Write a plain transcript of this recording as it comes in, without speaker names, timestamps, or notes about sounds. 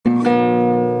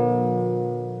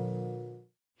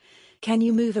Can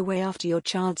you move away after your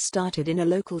child started in a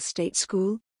local state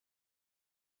school?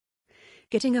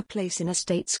 Getting a place in a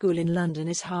state school in London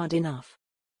is hard enough.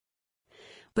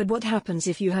 But what happens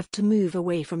if you have to move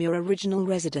away from your original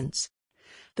residence,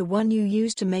 the one you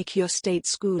used to make your state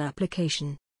school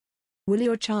application? Will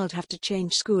your child have to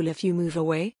change school if you move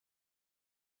away?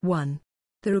 1.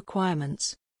 The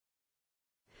requirements.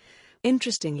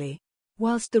 Interestingly,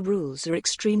 whilst the rules are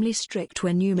extremely strict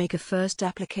when you make a first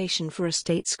application for a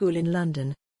state school in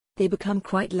London, they become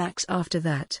quite lax after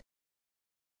that.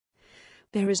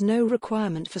 There is no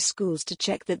requirement for schools to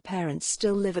check that parents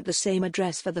still live at the same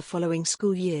address for the following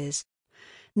school years,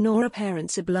 nor are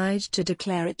parents obliged to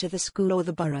declare it to the school or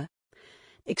the borough,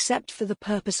 except for the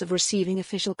purpose of receiving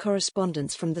official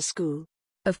correspondence from the school,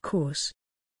 of course.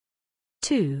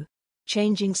 2.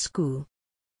 Changing school.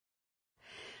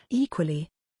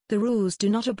 Equally, the rules do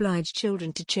not oblige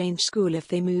children to change school if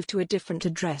they move to a different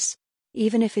address,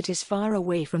 even if it is far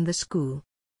away from the school.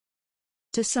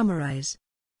 To summarize,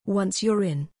 once you're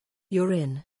in, you're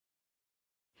in.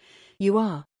 You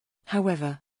are,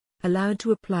 however, allowed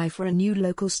to apply for a new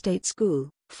local state school,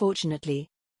 fortunately,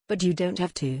 but you don't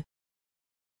have to.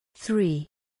 3.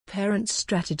 Parents'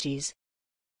 strategies.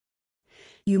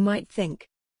 You might think,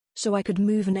 so I could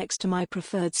move next to my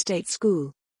preferred state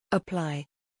school, apply,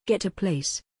 get a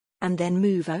place, and then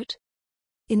move out?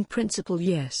 In principle,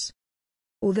 yes.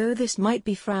 Although this might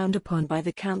be frowned upon by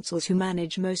the councils who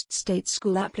manage most state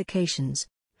school applications,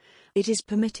 it is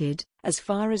permitted, as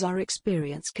far as our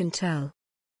experience can tell.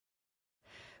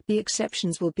 The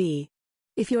exceptions will be,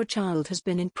 if your child has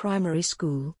been in primary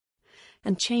school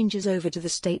and changes over to the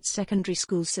state secondary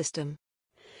school system,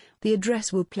 the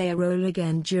address will play a role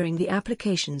again during the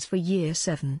applications for Year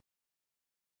 7.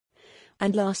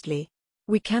 And lastly,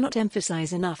 we cannot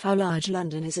emphasize enough how large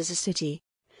London is as a city,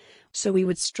 so we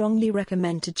would strongly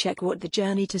recommend to check what the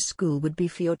journey to school would be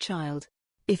for your child,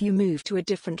 if you move to a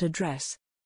different address.